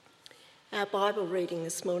Our Bible reading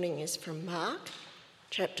this morning is from Mark,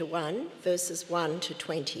 chapter 1, verses 1 to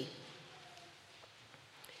 20.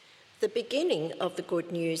 The beginning of the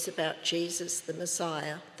good news about Jesus the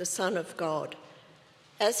Messiah, the Son of God,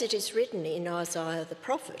 as it is written in Isaiah the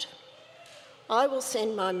prophet. I will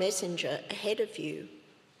send my messenger ahead of you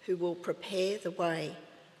who will prepare the way,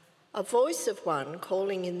 a voice of one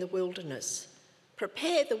calling in the wilderness,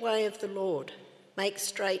 prepare the way of the Lord, make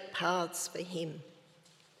straight paths for him.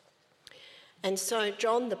 And so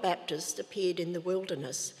John the Baptist appeared in the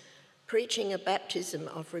wilderness, preaching a baptism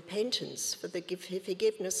of repentance for the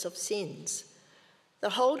forgiveness of sins.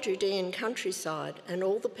 The whole Judean countryside and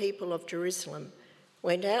all the people of Jerusalem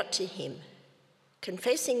went out to him.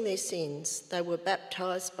 Confessing their sins, they were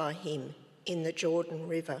baptised by him in the Jordan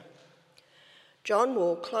River. John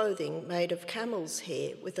wore clothing made of camel's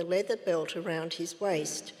hair with a leather belt around his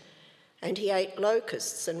waist, and he ate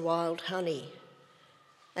locusts and wild honey.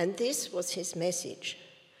 And this was his message: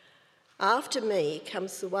 after me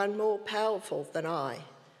comes the one more powerful than I,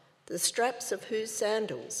 the straps of whose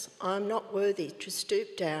sandals I am not worthy to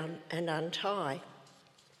stoop down and untie.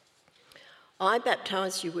 I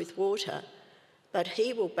baptize you with water, but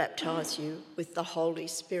he will baptize you with the Holy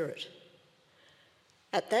Spirit.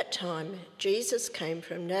 At that time, Jesus came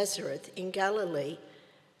from Nazareth in Galilee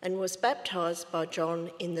and was baptized by John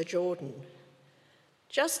in the Jordan.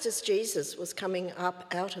 Just as Jesus was coming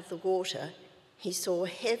up out of the water, he saw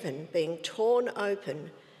heaven being torn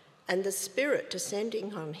open and the Spirit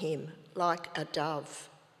descending on him like a dove.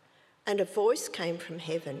 And a voice came from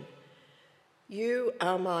heaven: "You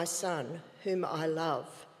are my Son, whom I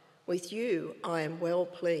love. With you I am well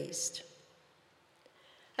pleased."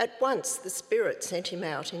 At once the Spirit sent him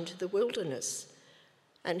out into the wilderness,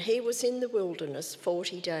 and he was in the wilderness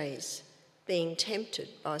 40 days, being tempted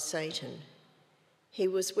by Satan. He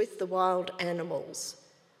was with the wild animals,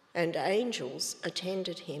 and angels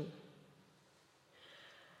attended him.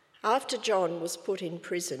 After John was put in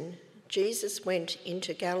prison, Jesus went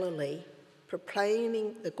into Galilee,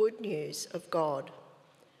 proclaiming the good news of God.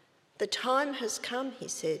 "The time has come," he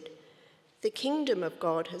said. "The kingdom of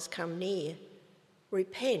God has come near.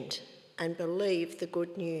 Repent and believe the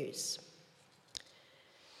good news."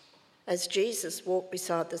 As Jesus walked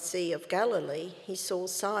beside the Sea of Galilee, he saw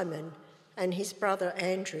Simon and his brother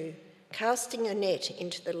Andrew casting a net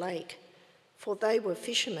into the lake, for they were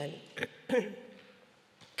fishermen.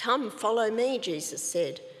 "Come, follow me," Jesus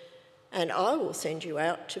said, "and I will send you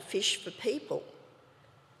out to fish for people."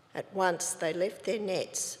 At once they left their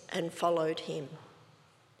nets and followed him.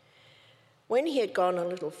 When he had gone a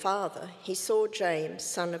little farther, he saw James,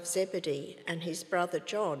 son of Zebedee, and his brother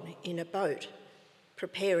John in a boat,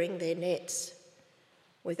 preparing their nets.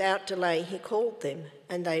 Without delay he called them,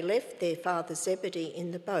 and they left their father Zebedee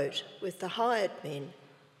in the boat with the hired men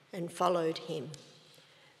and followed him.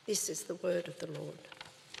 This is the word of the Lord.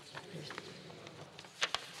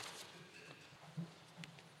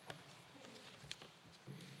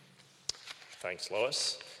 Thanks,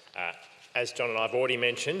 Lois. As John and I have already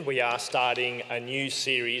mentioned, we are starting a new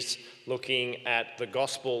series looking at the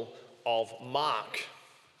Gospel of Mark.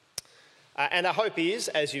 And our hope is,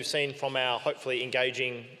 as you've seen from our hopefully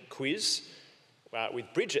engaging quiz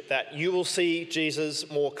with Bridget, that you will see Jesus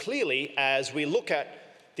more clearly as we look at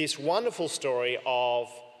this wonderful story of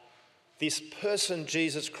this person,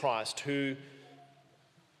 Jesus Christ, who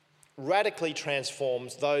radically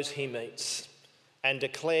transforms those he meets and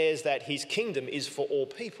declares that his kingdom is for all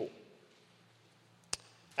people.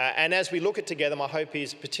 And as we look at together, my hope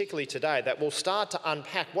is, particularly today, that we'll start to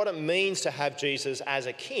unpack what it means to have Jesus as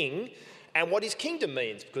a king and what his kingdom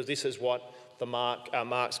means, because this is what the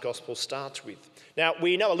Mark's Gospel starts with. Now,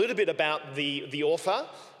 we know a little bit about the author,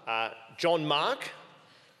 John Mark.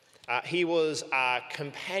 He was a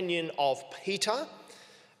companion of Peter.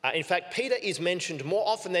 In fact, Peter is mentioned more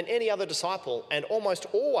often than any other disciple, and almost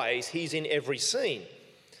always he's in every scene.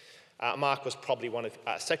 Mark was probably one of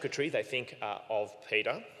secretary, they think, of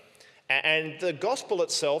Peter. And the Gospel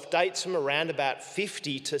itself dates from around about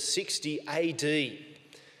 50 to 60 AD,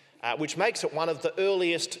 which makes it one of the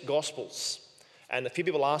earliest Gospels. And a few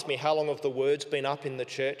people asked me how long have the words been up in the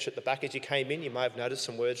church at the back as you came in. You may have noticed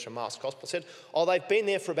some words from Mark's Gospel. Said, they've been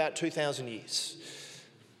there for about 2,000 years.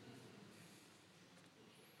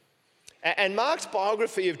 And Mark's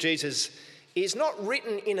biography of Jesus is not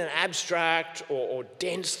written in an abstract or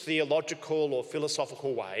dense theological or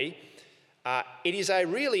philosophical way. It is a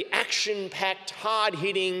really action-packed,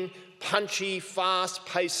 hard-hitting, punchy,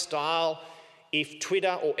 fast-paced style. If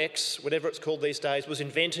Twitter or X, whatever it's called these days, was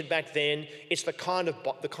invented back then, it's the kind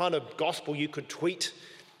of gospel you could tweet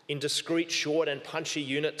in discrete, short and punchy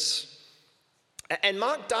units. And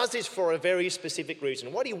Mark does this for a very specific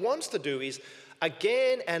reason. What he wants to do is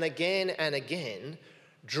again and again and again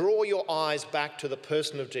draw your eyes back to the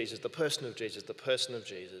person of Jesus, the person of Jesus, the person of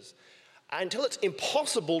Jesus, until it's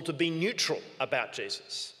impossible to be neutral about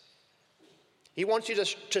Jesus. He wants you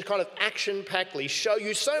to kind of action-packedly show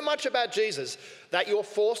you so much about Jesus that you're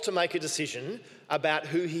forced to make a decision about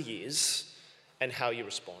who he is and how you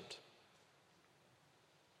respond.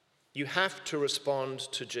 You have to respond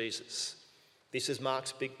to Jesus. This is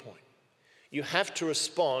Mark's big point. You have to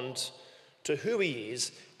respond to who he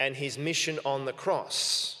is and his mission on the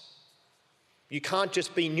cross. You can't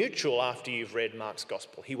just be neutral after you've read Mark's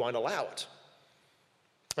gospel. He won't allow it.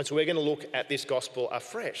 And so we're going to look at this gospel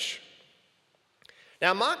afresh.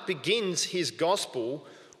 Now, Mark begins his gospel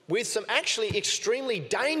with some actually extremely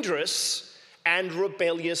dangerous and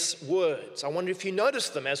rebellious words. I wonder if you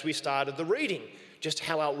noticed them as we started the reading, just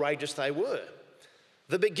how outrageous they were.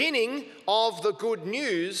 The beginning of the good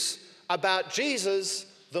news about Jesus,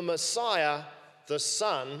 the Messiah, the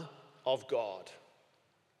Son of God.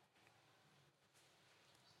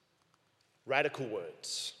 Radical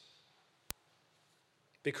words.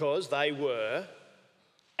 Because they were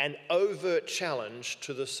an overt challenge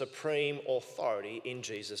to the supreme authority in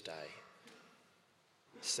Jesus' day,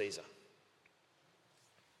 Caesar.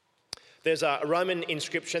 There's a Roman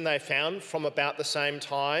inscription they found from about the same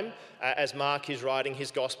time as Mark is writing his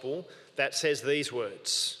gospel that says these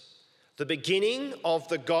words: "The beginning of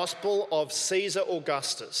the gospel of Caesar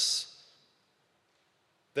Augustus,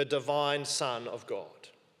 the divine Son of God."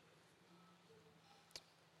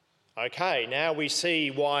 Okay, now we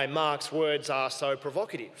see why Mark's words are so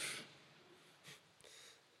provocative.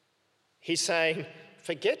 He's saying,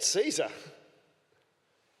 forget Caesar.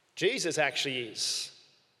 Jesus actually is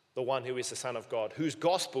the one who is the Son of God, whose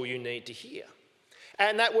gospel you need to hear.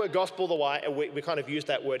 And that word gospel, the way we kind of use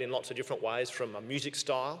that word in lots of different ways, from a music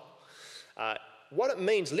style. What it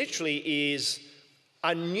means literally is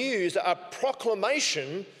a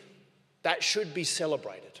proclamation that should be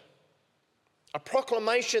celebrated. A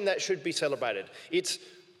proclamation that should be celebrated. It's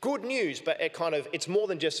good news, but it's more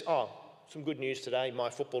than just, some good news today, my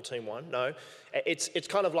football team won. No, it's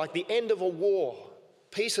kind of like the end of a war.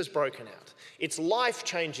 Peace has broken out. It's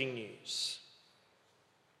life-changing news.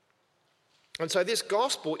 And so this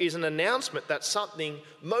gospel is an announcement that something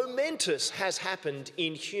momentous has happened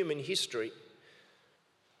in human history.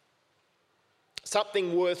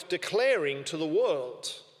 Something worth declaring to the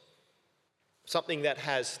world. Something that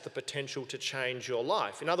has the potential to change your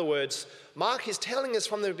life. In other words, Mark is telling us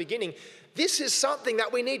from the beginning, this is something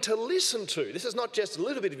that we need to listen to. This is not just a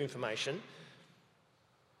little bit of information.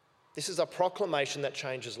 This is a proclamation that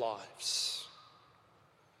changes lives.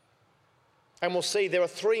 And we'll see there are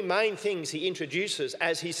three main things he introduces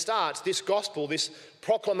as he starts this gospel, this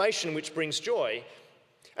proclamation which brings joy.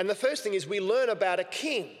 And the first thing is we learn about a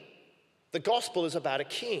king. The gospel is about a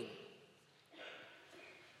king.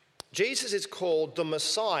 Jesus is called the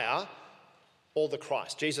Messiah or the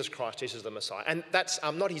Christ. Jesus Christ, Jesus the Messiah. And that's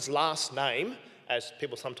not his last name, as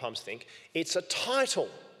people sometimes think. It's a title.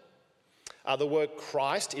 The word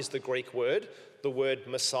Christ is the Greek word. The word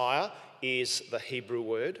Messiah is the Hebrew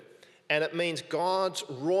word. And it means God's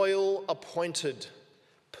royal appointed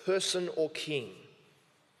person or king.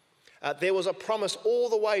 There was a promise all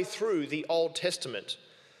the way through the Old Testament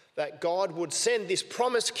that God would send this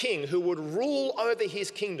promised king who would rule over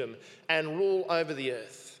his kingdom and rule over the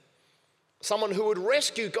earth. Someone who would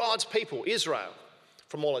rescue God's people, Israel,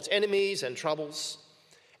 from all its enemies and troubles.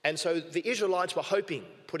 And so the Israelites were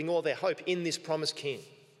putting all their hope in this promised king.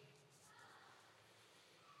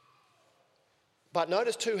 But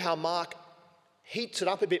notice too how Mark heats it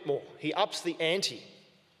up a bit more. He ups the ante.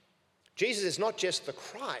 Jesus is not just the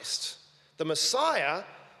Christ, the Messiah,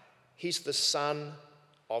 he's the Son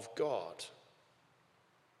of God.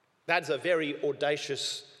 That's a very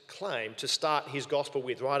audacious claim to start his gospel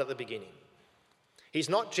with right at the beginning. He's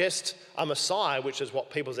not just a Messiah, which is what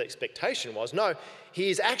people's expectation was. No, he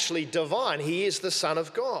is actually divine. He is the Son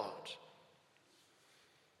of God.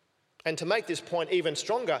 And to make this point even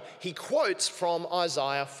stronger, he quotes from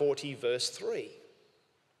Isaiah 40 verse 3.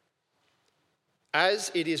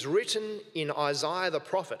 As it is written in Isaiah the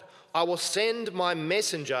prophet, I will send my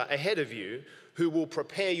messenger ahead of you who will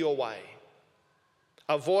prepare your way.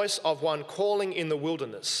 A voice of one calling in the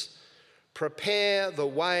wilderness, prepare the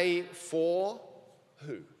way for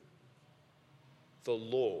who? The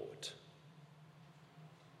Lord.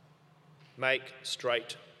 Make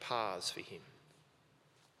straight paths for him.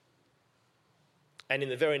 And in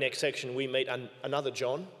the very next section, we meet another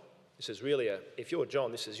John. This is really if you're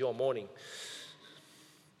John, this is your morning.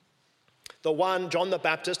 The one, John the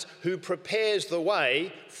Baptist, who prepares the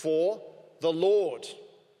way for the Lord.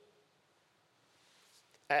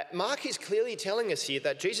 Mark is clearly telling us here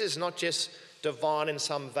that Jesus is not just divine in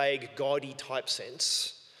some vague gaudy type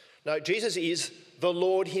sense. No, Jesus is the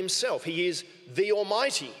Lord himself. He is the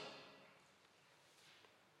Almighty.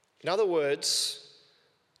 In other words,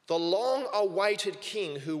 the long-awaited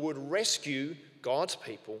King who would rescue God's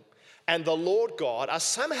people and the Lord God are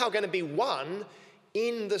somehow going to be one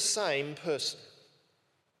in the same person.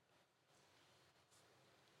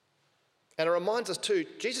 And it reminds us too,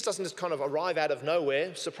 Jesus doesn't just kind of arrive out of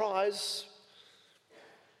nowhere, surprise.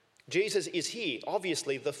 Jesus is here,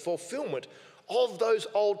 obviously the fulfillment of those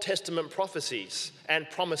Old Testament prophecies and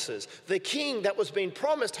promises. The King that was being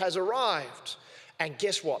promised has arrived. And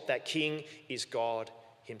guess what? That King is God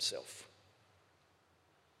himself.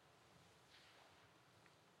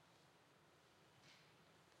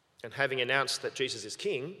 And having announced that Jesus is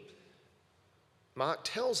King, Mark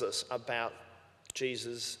tells us about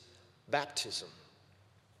Jesus' baptism,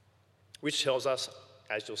 which tells us,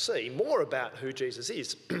 as you'll see, more about who Jesus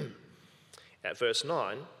is. At verse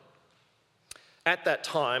 9, at that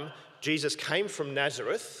time, Jesus came from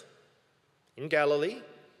Nazareth in Galilee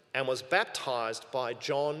and was baptised by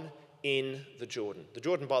John in the Jordan. The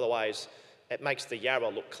Jordan, by the way, it makes the Yarra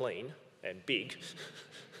look clean and big.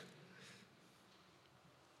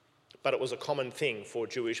 But it was a common thing for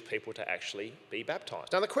Jewish people to actually be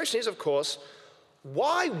baptised. Now the question is, of course,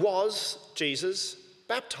 why was Jesus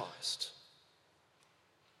baptised?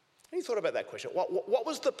 Have you thought about that question? What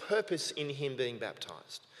was the purpose in him being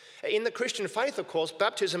baptised? In the Christian faith, of course,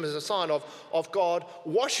 baptism is a sign of God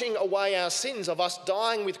washing away our sins, of us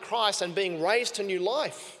dying with Christ and being raised to new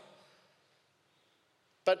life.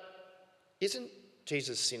 But isn't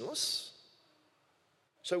Jesus sinless?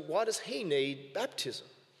 So why does he need baptism?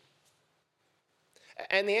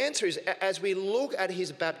 And the answer is, as we look at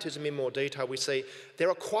his baptism in more detail, we see there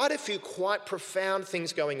are quite a few quite profound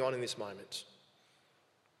things going on in this moment.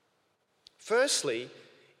 Firstly,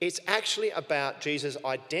 it's actually about Jesus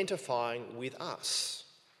identifying with us.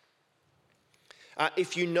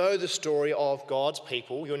 If you know the story of God's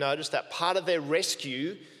people, you'll notice that part of their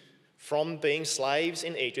rescue from being slaves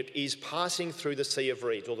in Egypt is passing through the Sea of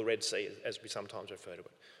Reeds, or the Red Sea, as we sometimes refer to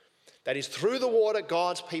it. That is, through the water,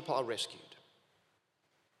 God's people are rescued.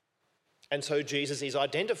 And so Jesus is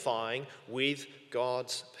identifying with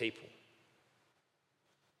God's people.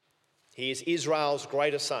 He is Israel's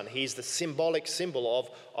greatest son. He is the symbolic symbol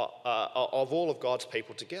of all of God's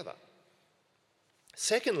people together.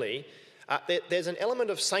 Secondly, there's an element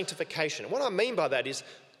of sanctification. What I mean by that is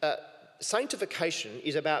sanctification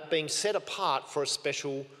is about being set apart for a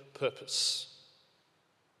special purpose.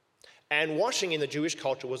 And washing in the Jewish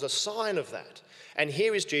culture was a sign of that. And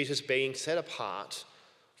here is Jesus being set apart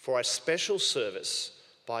for a special service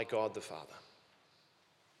by God the Father.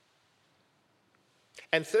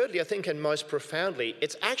 And thirdly, I think, and most profoundly,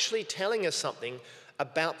 it's actually telling us something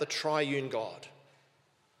about the triune God.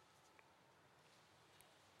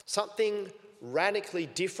 Something radically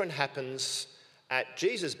different happens at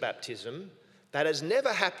Jesus' baptism that has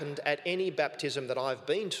never happened at any baptism that I've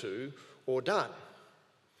been to or done.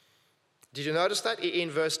 Did you notice that in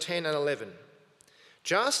verse 10 and 11?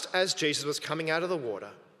 Just as Jesus was coming out of the water,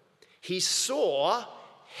 he saw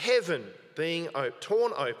heaven being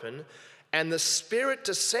torn open and the Spirit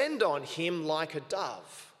descend on him like a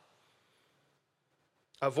dove.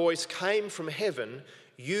 A voice came from heaven,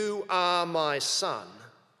 "You are my Son,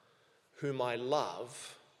 whom I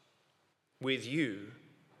love. With you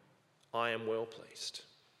I am well pleased."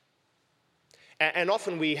 And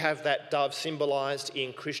often we have that dove symbolised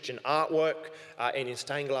in Christian artwork and in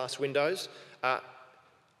stained glass windows.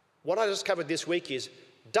 What I discovered this week is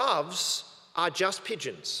doves are just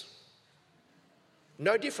pigeons.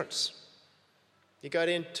 No difference. You go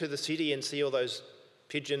into the city and see all those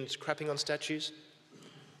pigeons crapping on statues.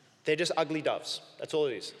 They're just ugly doves. That's all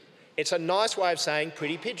it is. It's a nice way of saying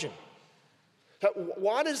pretty pigeon. But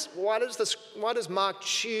why does Mark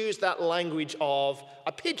choose that language of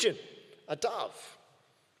a pigeon, a dove?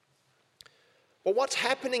 Well, what's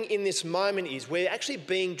happening in this moment is we're actually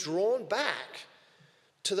being drawn back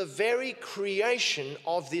to the very creation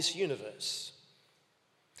of this universe.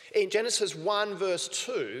 In Genesis 1 verse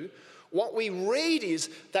 2, what we read is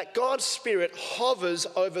that God's Spirit hovers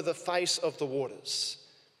over the face of the waters.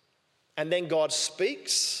 And then God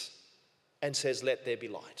speaks and says, "Let there be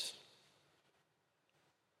light."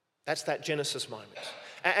 That's that Genesis moment.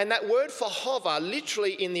 And that word for hover,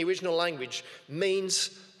 literally in the original language, means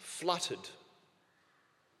fluttered,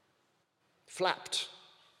 flapped.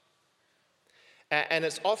 And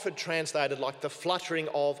it's often translated like the fluttering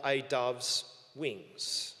of a dove's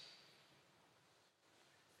wings.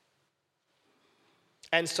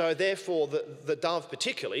 And so therefore the dove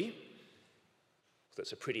particularly,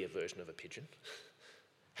 that's a prettier version of a pigeon,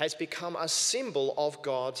 has become a symbol of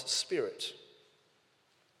God's Spirit.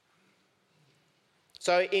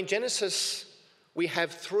 So in Genesis, we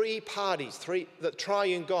have three parties, the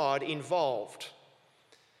triune God involved.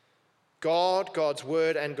 God, God's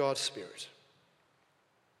Word, and God's Spirit.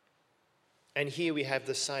 And here we have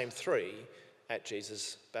the same three at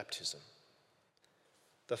Jesus' baptism.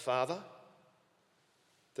 The Father,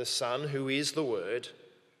 the Son, who is the Word,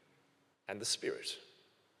 and the Spirit.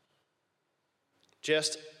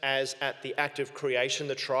 Just as at the act of creation,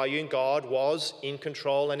 the triune God was in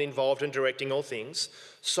control and involved in directing all things,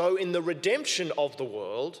 so in the redemption of the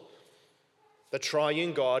world, the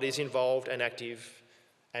triune God is involved and active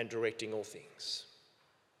and directing all things.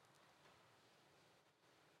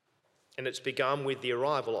 And it's begun with the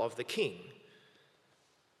arrival of the King,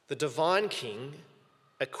 the divine King,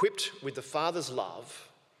 equipped with the Father's love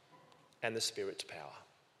and the Spirit's power.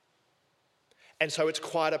 And so it's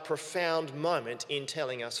quite a profound moment in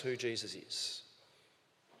telling us who Jesus is.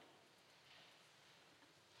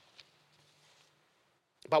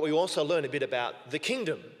 But we also learn a bit about the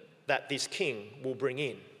kingdom that this King will bring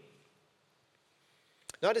in.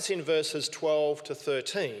 Notice in verses 12 to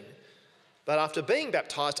 13, that after being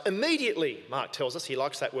baptised, immediately, Mark tells us, he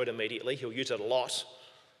likes that word immediately, he'll use it a lot,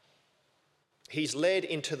 he's led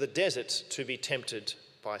into the desert to be tempted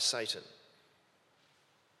by Satan.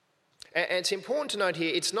 And it's important to note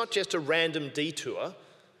here, it's not just a random detour.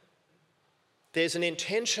 There's an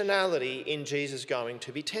intentionality in Jesus going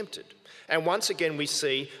to be tempted. And once again, we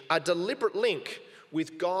see a deliberate link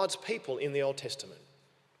with God's people in the Old Testament.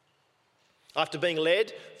 After being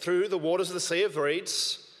led through the waters of the Sea of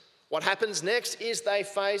Reeds, what happens next is they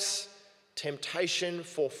face temptation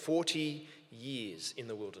for 40 years in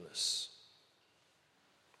the wilderness.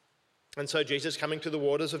 And so Jesus, coming to the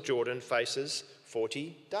waters of Jordan, faces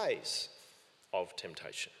 40 days of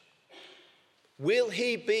temptation. Will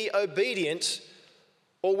he be obedient,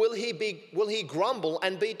 or will he grumble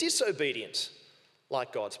and be disobedient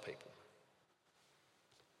like God's people?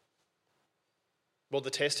 Well, the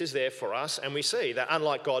test is there for us, and we see that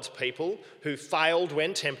unlike God's people who failed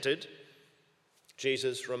when tempted,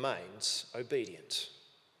 Jesus remains obedient,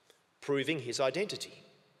 proving his identity.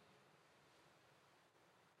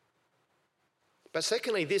 But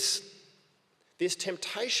secondly, this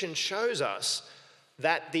temptation shows us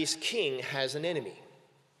that this king has an enemy.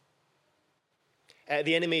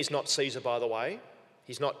 The enemy is not Caesar, by the way.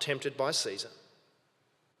 He's not tempted by Caesar.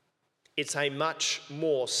 It's a much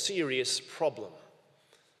more serious problem.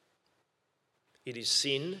 It is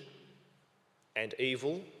sin and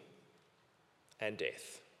evil and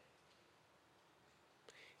death.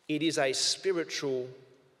 It is a spiritual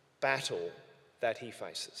battle that he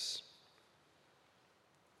faces.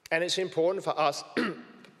 And it's important for us,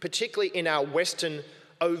 particularly in our Western,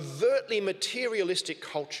 overtly materialistic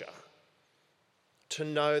culture, to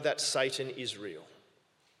know that Satan is real.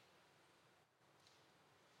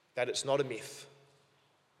 That it's not a myth.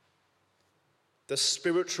 The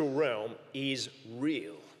spiritual realm is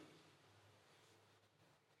real.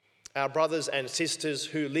 Our brothers and sisters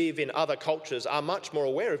who live in other cultures are much more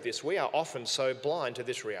aware of this. We are often so blind to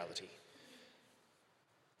this reality.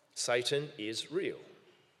 Satan is real.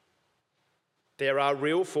 There are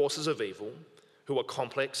real forces of evil who are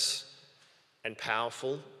complex and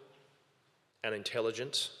powerful and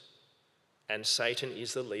intelligent, and Satan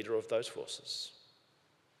is the leader of those forces.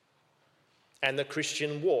 And the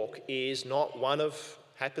Christian walk is not one of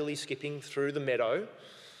happily skipping through the meadow.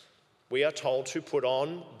 We are told to put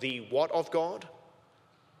on the what of God?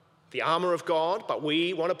 The armour of God, but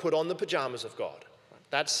we want to put on the pyjamas of God.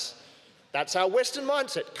 That's our Western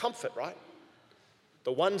mindset, comfort, right?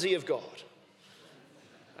 The onesie of God.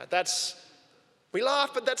 We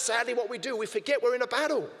laugh, but that's sadly what we do. We forget we're in a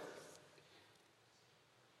battle.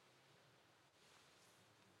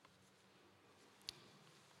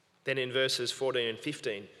 Then in verses 14 and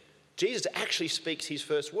 15, Jesus actually speaks his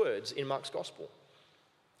first words in Mark's Gospel.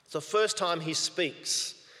 It's the first time he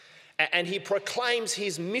speaks, and he proclaims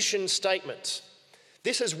his mission statement.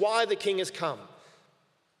 This is why the King has come.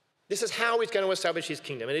 This is how he's going to establish his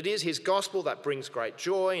kingdom. And it is his gospel that brings great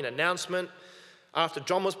joy and announcement. After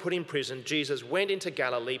John was put in prison, Jesus went into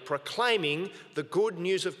Galilee proclaiming the good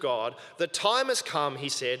news of God. The time has come, he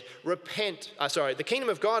said, the kingdom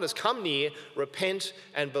of God has come near, repent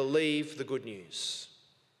and believe the good news.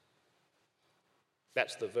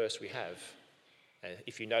 That's the verse we have,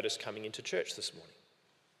 if you notice, coming into church this morning.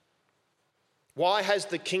 Why has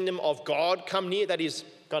the kingdom of God come near? That is,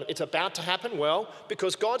 it's about to happen. Well,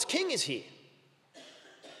 because God's king is here.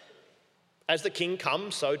 As the king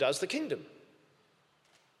comes, so does the kingdom.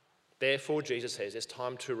 Therefore, Jesus says it's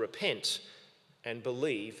time to repent and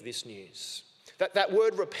believe this news. That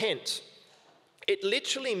word repent, it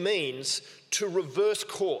literally means to reverse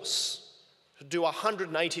course, to do a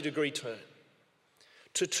 180-degree turn,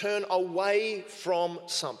 to turn away from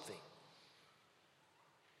something.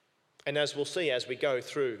 And as we'll see as we go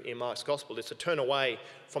through in Mark's Gospel, it's to turn away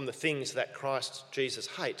from the things that Christ Jesus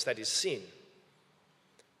hates, that is sin,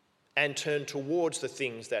 and turn towards the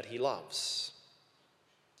things that he loves,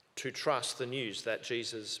 to trust the news that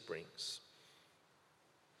Jesus brings.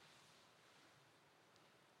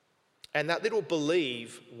 And that little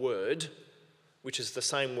believe word, which is the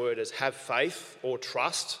same word as have faith or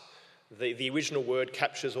trust, the original word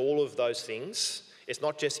captures all of those things. It's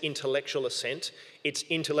not just intellectual assent, it's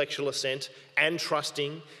intellectual assent and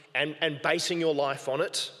trusting and basing your life on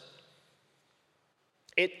it.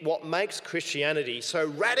 What makes Christianity so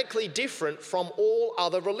radically different from all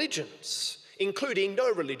other religions, including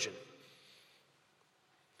no religion.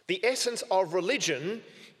 The essence of religion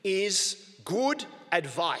is good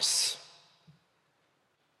advice.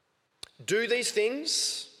 Do these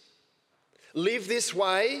things, live this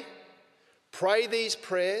way, pray these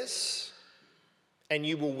prayers, and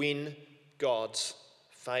you will win God's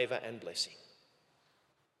favour and blessing.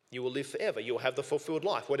 You will live forever. You will have the fulfilled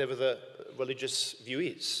life, whatever the religious view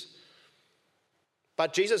is.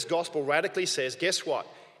 But Jesus' gospel radically says, guess what?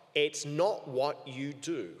 It's not what you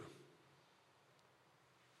do.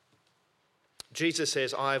 Jesus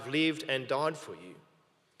says, I have lived and died for you.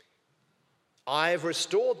 I have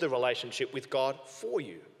restored the relationship with God for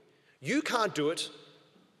you. You can't do it,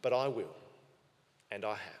 but I will, and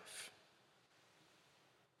I have.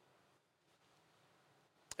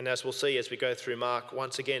 And as we'll see as we go through Mark,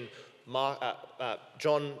 once again,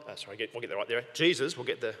 Jesus, we'll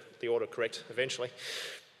get the order correct eventually.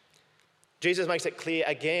 Jesus makes it clear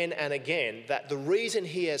again and again that the reason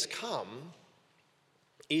he has come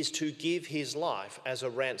is to give his life as a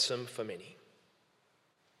ransom for many.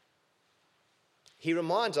 He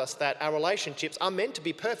reminds us that our relationships are meant to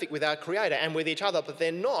be perfect with our Creator and with each other, but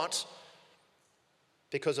they're not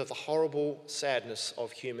because of the horrible sadness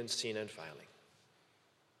of human sin and failing.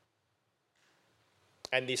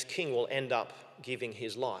 And this king will end up giving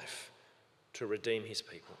his life to redeem his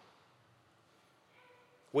people.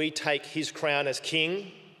 We take his crown as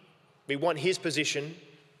king, we want his position,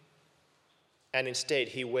 and instead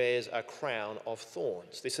he wears a crown of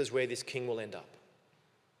thorns. This is where this king will end up.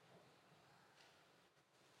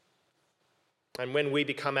 And when we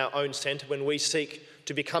become our own centre, when we seek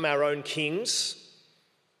to become our own kings,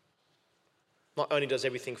 not only does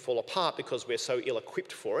everything fall apart because we're so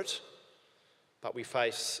ill-equipped for it, but we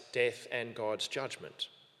face death and God's judgment.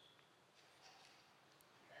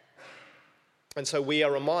 And so we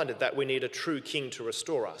are reminded that we need a true king to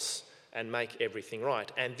restore us and make everything right.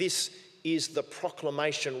 And this is the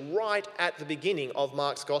proclamation right at the beginning of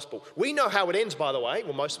Mark's Gospel. We know how it ends, by the way.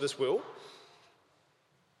 Well, most of us will.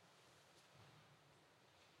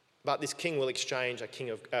 But this king will exchange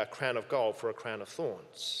a crown of gold for a crown of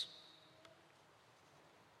thorns.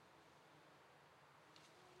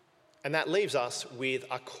 And that leaves us with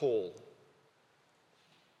a call.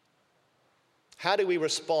 How do we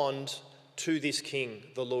respond to this king,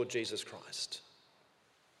 the Lord Jesus Christ?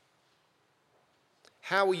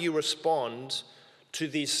 How will you respond to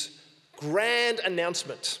this grand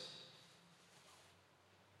announcement,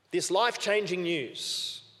 this life-changing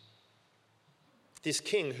news? This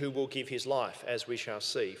king who will give his life, as we shall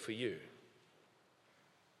see, for you.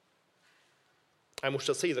 And we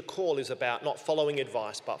shall see the call is about not following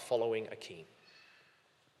advice, but following a king.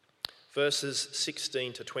 Verses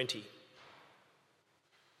 16 to 20.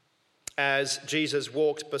 As Jesus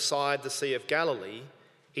walked beside the Sea of Galilee,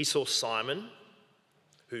 he saw Simon,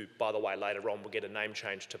 who, by the way, later on will get a name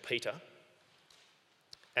change to Peter,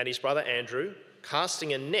 and his brother Andrew,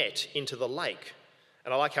 casting a net into the lake.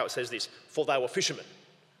 And I like how it says this, for they were fishermen.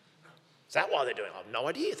 Is that why they're doing it? I have no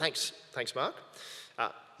idea. Thanks Mark.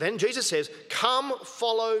 Then Jesus says, come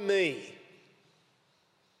follow me,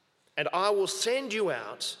 and I will send you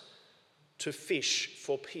out to fish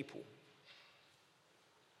for people.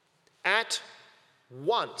 At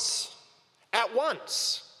once,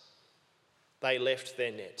 they left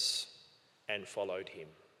their nets and followed him.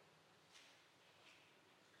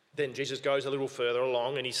 Then Jesus goes a little further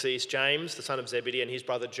along and he sees James, the son of Zebedee, and his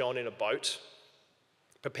brother John in a boat,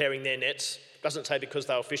 preparing their nets. Doesn't say because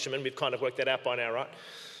they were fishermen. We've kind of worked that out by now, right?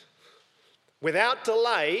 Without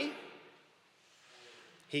delay,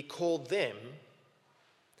 he called them,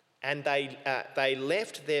 and they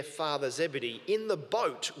left their father Zebedee in the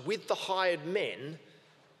boat with the hired men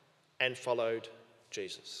and followed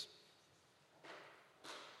Jesus.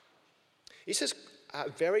 This is a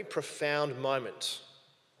very profound moment.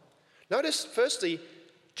 Notice, firstly,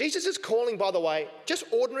 Jesus is calling, by the way, just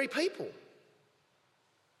ordinary people.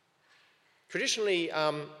 Traditionally,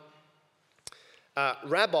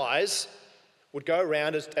 rabbis would go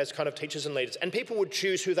around as kind of teachers and leaders, and people would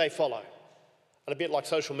choose who they follow. And a bit like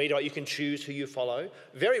social media, right? You can choose who you follow.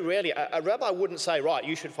 Very rarely, a rabbi wouldn't say, right,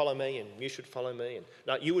 you should follow me and you should follow me. And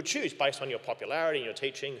no, you would choose based on your popularity and your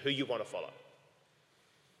teaching who you want to follow.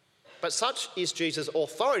 But such is Jesus'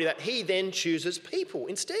 authority that he then chooses people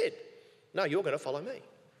instead. No, you're going to follow me.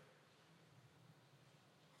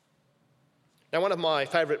 Now, one of my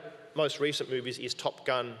favourite, most recent movies is Top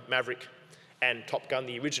Gun Maverick and Top Gun,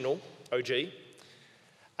 the original, OG.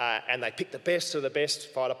 And they pick the best of the best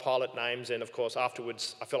fighter pilot names. And of course,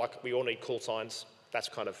 afterwards, I feel like we all need call signs. That's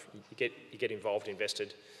kind of, you get involved,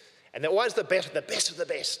 invested. And they're always the best of the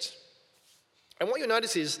best. And what you'll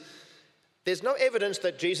notice is, there's no evidence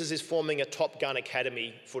that Jesus is forming a Top Gun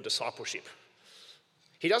academy for discipleship.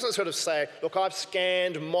 He doesn't sort of say, look, I've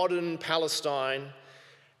scanned modern Palestine,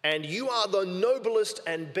 and you are the noblest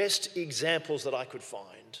and best examples that I could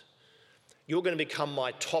find. You're going to become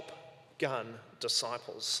my Top Gun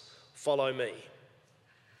disciples. Follow me.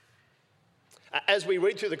 As we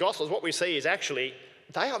read through the Gospels, what we see is actually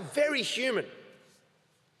they are very human.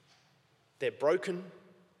 They're broken.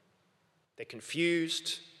 They're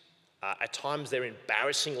confused. At times they're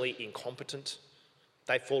embarrassingly incompetent.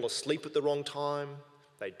 They fall asleep at the wrong time.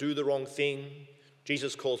 They do the wrong thing.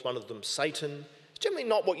 Jesus calls one of them Satan. It's generally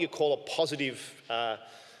not what you call a positive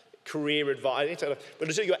career advice. But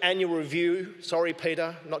to do your annual review, sorry,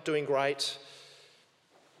 Peter, not doing great.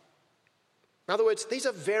 In other words, these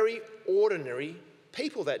are very ordinary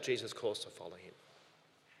people that Jesus calls to follow him.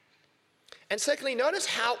 And secondly, notice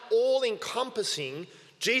how all-encompassing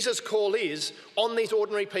Jesus' call is on these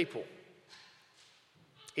ordinary people.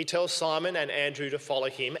 He tells Simon and Andrew to follow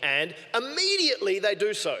him, and immediately they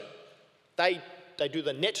do so. They do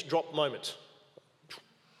the net drop moment.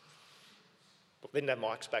 They didn't have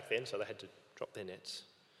mics back then, so they had to drop their nets.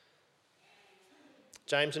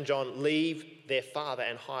 James and John leave their father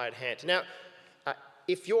and hired hand. Now,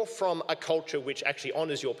 if you're from a culture which actually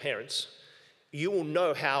honours your parents, you will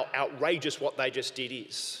know how outrageous what they just did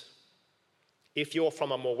is. If you're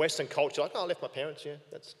from a more Western culture, like, oh, I left my parents, yeah,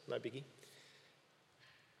 that's no biggie.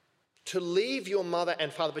 To leave your mother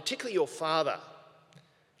and father, particularly your father,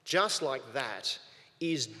 just like that,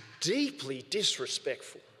 is deeply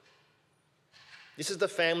disrespectful. This is the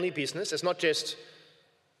family business. It's not just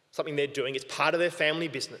something they're doing, it's part of their family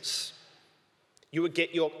business. You would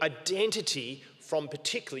get your identity from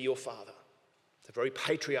particularly your father. It's a very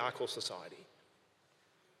patriarchal society.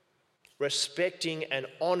 Respecting and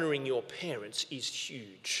honouring your parents is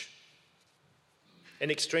huge.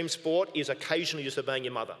 An extreme sport is occasionally disobeying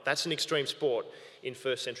your mother. That's an extreme sport in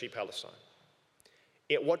first century Palestine.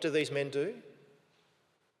 Yet what do these men do?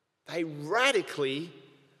 They radically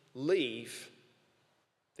leave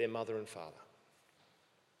their mother and father.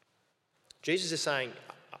 Jesus is saying,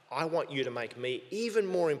 I want you to make me even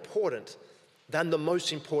more important than the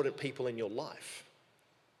most important people in your life.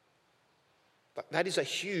 But that is a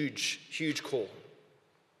huge, huge call.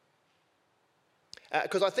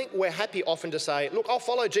 Because I think we're happy often to say, look, I'll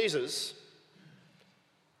follow Jesus.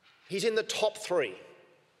 He's in the top 3,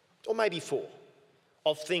 or maybe 4,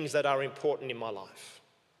 of things that are important in my life.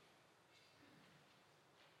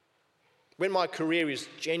 When my career is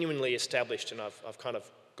genuinely established and I've kind of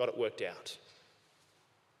got it worked out.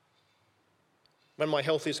 When my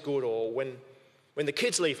health is good, or when the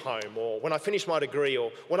kids leave home, or when I finish my degree,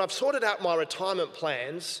 or when I've sorted out my retirement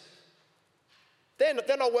plans, then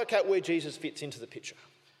I'll work out where Jesus fits into the picture.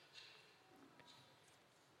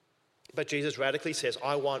 But Jesus radically says,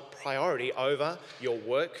 I want priority over your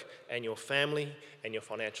work and your family and your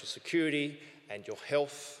financial security and your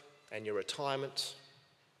health and your retirement.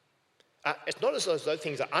 It's not as though those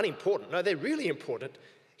things are unimportant. No, they're really important.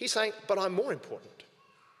 He's saying, but I'm more important.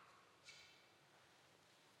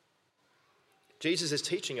 Jesus is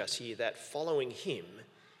teaching us here that following him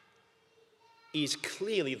is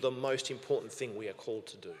clearly the most important thing we are called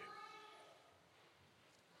to do.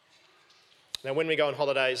 Now, when we go on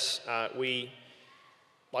holidays, we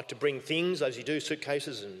like to bring things, as you do,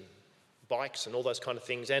 suitcases and bikes and all those kind of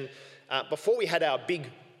things. And before we had our big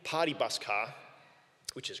party bus car,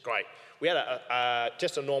 which is great, we had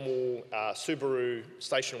just a normal Subaru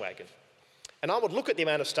station wagon. And I would look at the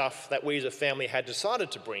amount of stuff that we as a family had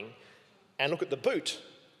decided to bring and look at the boot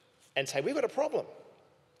and say, we've got a problem.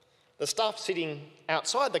 The stuff sitting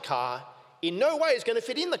outside the car in no way is going to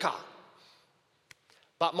fit in the car.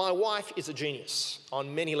 But my wife is a genius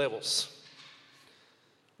on many levels.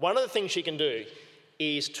 One of the things she can do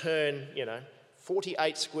is turn,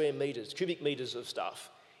 48 square metres, cubic metres of stuff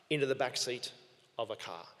into the back seat of a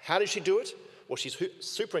car. How does she do it? Well, she's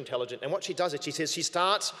super intelligent. And what she does is she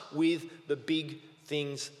starts with the big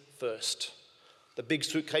things first. The big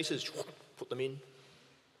suitcases, put them in.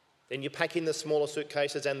 Then you pack in the smaller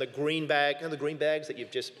suitcases and the green bags that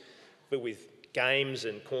you've just filled with games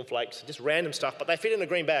and cornflakes, just random stuff, but they fit in a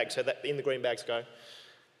green bag, so that in the green bags go.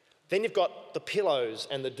 Then you've got the pillows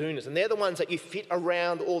and the doonas, and they're the ones that you fit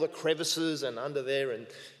around all the crevices and under there, and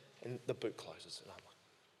the boot closes. And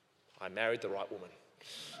I married the right woman.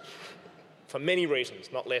 For many reasons,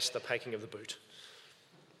 not less the packing of the boot.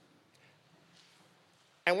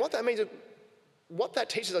 And what that means, what that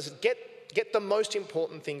teaches us is get the most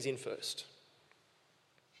important things in first.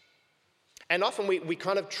 And often we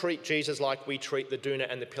kind of treat Jesus like we treat the doona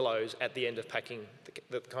and the pillows at the end of packing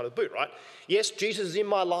the kind of boot, right? Yes, Jesus is in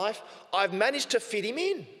my life. I've managed to fit him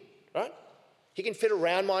in, right? He can fit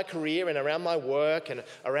around my career and around my work and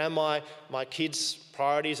around my kids'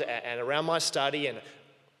 priorities and around my study and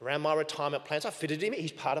around my retirement plans. I fitted him in.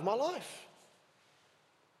 He's part of my life.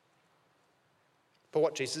 But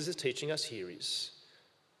what Jesus is teaching us here is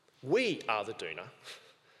we are the doona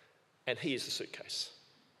and he is the suitcase.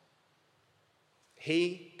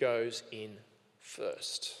 He goes in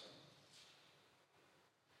first,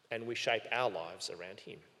 and we shape our lives around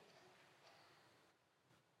him.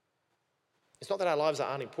 It's not that our lives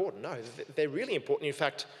are unimportant. No, they're really important. In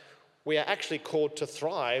fact, we are actually called to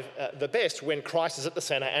thrive the best when Christ is at the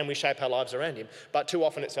centre and we shape our lives around him. But too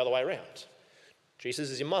often it's the other way around.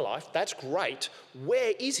 Jesus is in my life. That's great.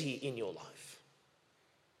 Where is he in your life?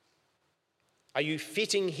 Are you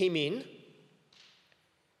fitting him in?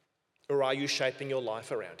 Or are you shaping your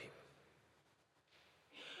life around him?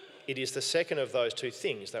 It is the second of those two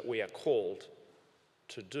things that we are called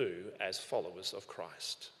to do as followers of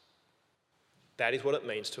Christ. That is what it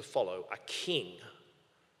means to follow a king,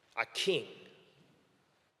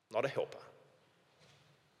 not a helper.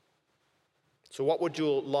 So what would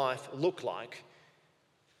your life look like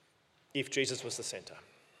if Jesus was the centre?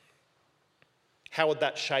 How would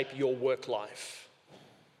that shape your work life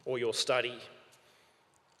or your study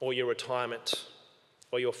or your retirement,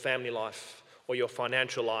 or your family life, or your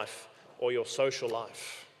financial life, or your social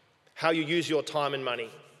life? How you use your time and money,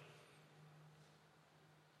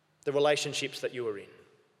 the relationships that you are in.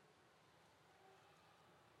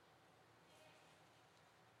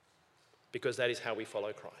 Because that is how we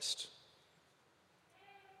follow Christ,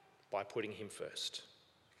 by putting him first.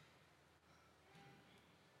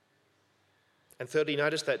 And thirdly,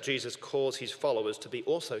 notice that Jesus calls his followers to be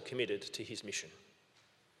also committed to his mission.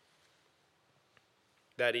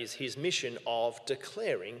 That is his mission of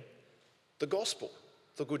declaring the gospel,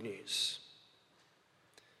 the good news.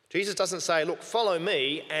 Jesus doesn't say, look, follow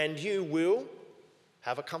me and you will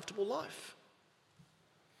have a comfortable life.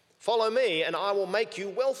 Follow me and I will make you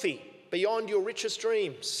wealthy beyond your richest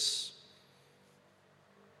dreams.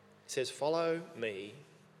 He says, follow me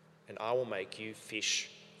and I will make you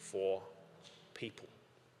fish for people.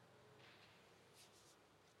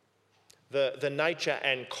 The nature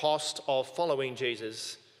and cost of following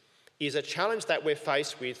Jesus is a challenge that we're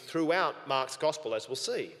faced with throughout Mark's gospel, as we'll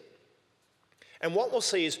see. And what we'll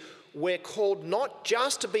see is we're called not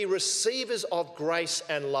just to be receivers of grace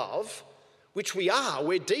and love, which we are,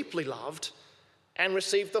 we're deeply loved, and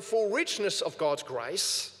receive the full richness of God's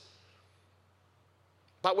grace,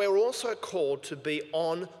 but we're also called to be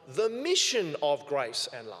on the mission of grace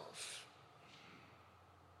and love.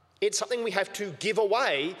 It's something we have to give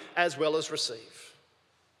away as well as receive.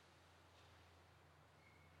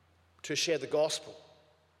 To share the gospel,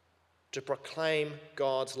 to proclaim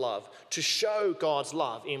God's love, to show God's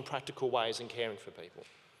love in practical ways in caring for people.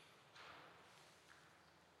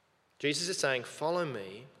 Jesus is saying, follow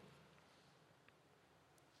me,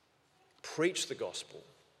 preach the gospel,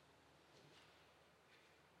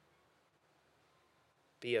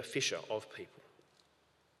 be a fisher of people.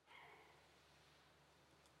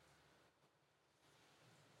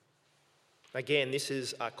 Again, this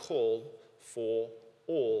is a call for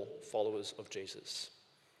all followers of Jesus.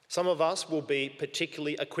 Some of us will be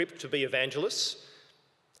particularly equipped to be evangelists,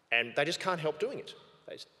 and they just can't help doing it.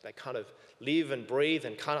 They kind of live and breathe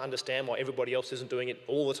and can't understand why everybody else isn't doing it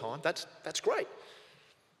all the time. That's great.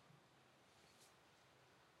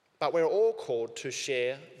 But we're all called to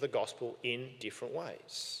share the gospel in different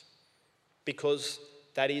ways, because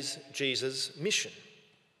that is Jesus' mission.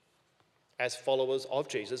 as followers of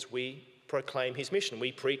Jesus, we proclaim his mission.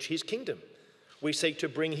 We preach his kingdom. We seek to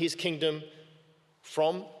bring his kingdom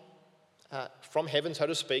from heaven, so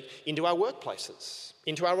to speak, into our workplaces,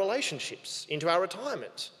 into our relationships, into our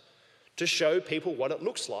retirement, to show people what it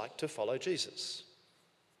looks like to follow Jesus.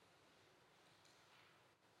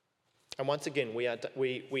 And once again,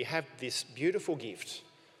 we have this beautiful gift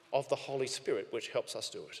of the Holy Spirit which helps us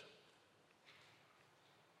do it.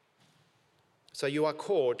 So you are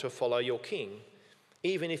called to follow your King,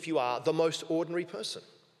 even if you are the most ordinary person,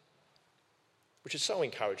 which is so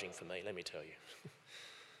encouraging for me, let me tell you.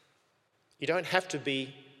 You don't have to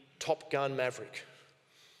be Top Gun Maverick.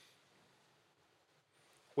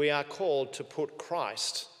 We are called to put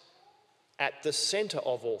Christ at the centre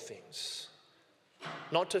of all things,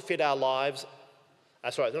 not to fit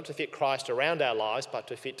Christ around our lives, but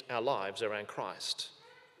to fit our lives around Christ.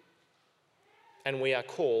 And we are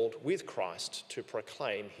called with Christ to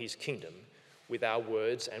proclaim his kingdom with our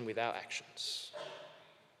words and with our actions.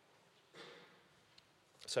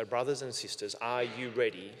 So, brothers and sisters, are you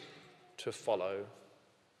ready to follow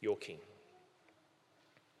your King?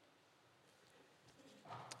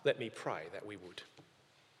 Let me pray that we would.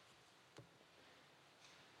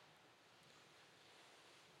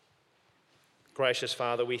 Gracious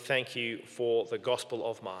Father, we thank you for the Gospel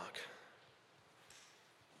of Mark,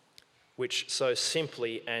 which so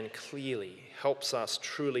simply and clearly helps us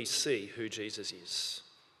truly see who Jesus is.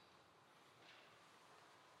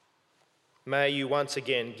 May you once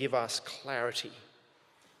again give us clarity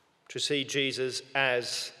to see Jesus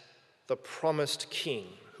as the promised King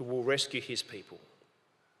who will rescue his people,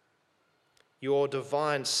 your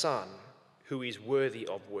divine Son who is worthy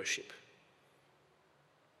of worship,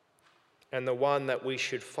 and the one that we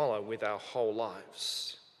should follow with our whole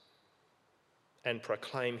lives and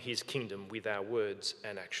proclaim his kingdom with our words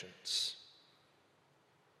and actions.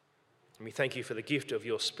 And we thank you for the gift of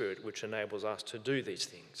your Spirit which enables us to do these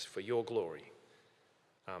things for your glory.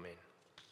 Amen.